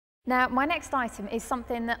Now, my next item is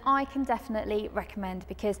something that I can definitely recommend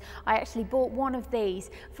because I actually bought one of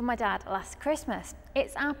these for my dad last Christmas.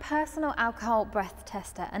 It's our personal alcohol breath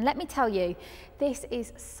tester, and let me tell you, this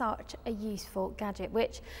is such a useful gadget,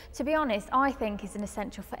 which, to be honest, I think is an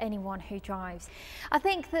essential for anyone who drives. I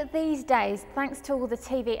think that these days, thanks to all the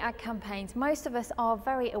TV ad campaigns, most of us are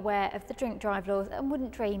very aware of the drink drive laws and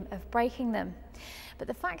wouldn't dream of breaking them. But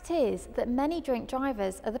the fact is that many drink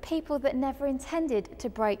drivers are the people that never intended to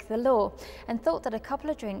break the law and thought that a couple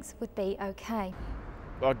of drinks would be okay.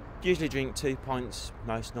 I usually drink 2 pints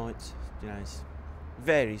most nights, it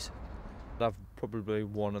varies. I'd have probably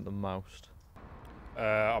one at the most.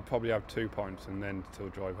 I'll probably have 2 pints and then still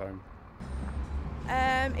drive home.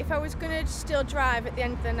 If I was going to still drive at the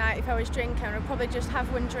end of the night, if I was drinking, I'd probably just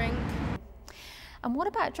have one drink. And what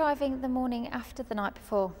about driving the morning after the night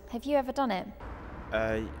before? Have you ever done it?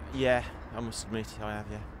 Yeah, I must admit I have,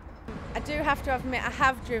 yeah. I do have to admit I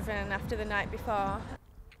have driven after the night before.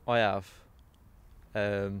 I have,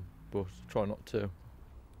 but try not to.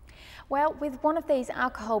 Well, with one of these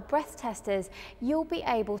alcohol breath testers, you'll be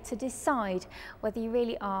able to decide whether you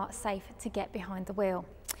really are safe to get behind the wheel.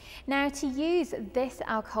 Now, to use this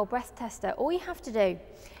alcohol breath tester, all you have to do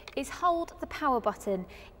is hold the power button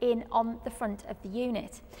in on the front of the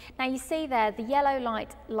unit. Now, you see there the yellow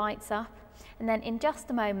light lights up, and then in just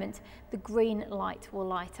a moment the green light will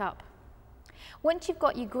light up. Once you've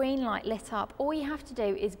got your green light lit up, all you have to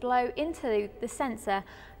do is blow into the sensor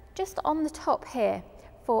just on the top here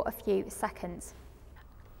for a few seconds.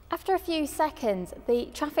 After a few seconds, the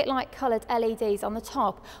traffic light coloured LEDs on the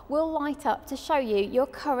top will light up to show you your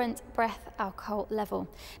current breath alcohol level.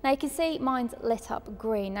 Now you can see mine's lit up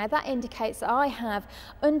green. Now that indicates that I have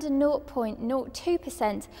under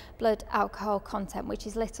 0.02% blood alcohol content, which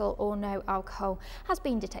is little or no alcohol has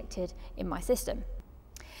been detected in my system.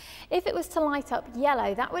 If it was to light up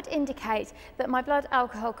yellow, that would indicate that my blood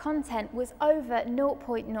alcohol content was over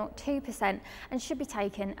 0.02% and should be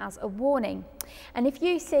taken as a warning. And if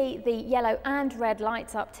you see the yellow and red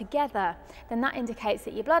lights up together, then that indicates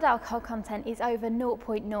that your blood alcohol content is over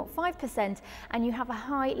 0.05% and you have a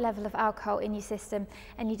high level of alcohol in your system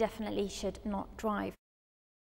and you definitely should not drive.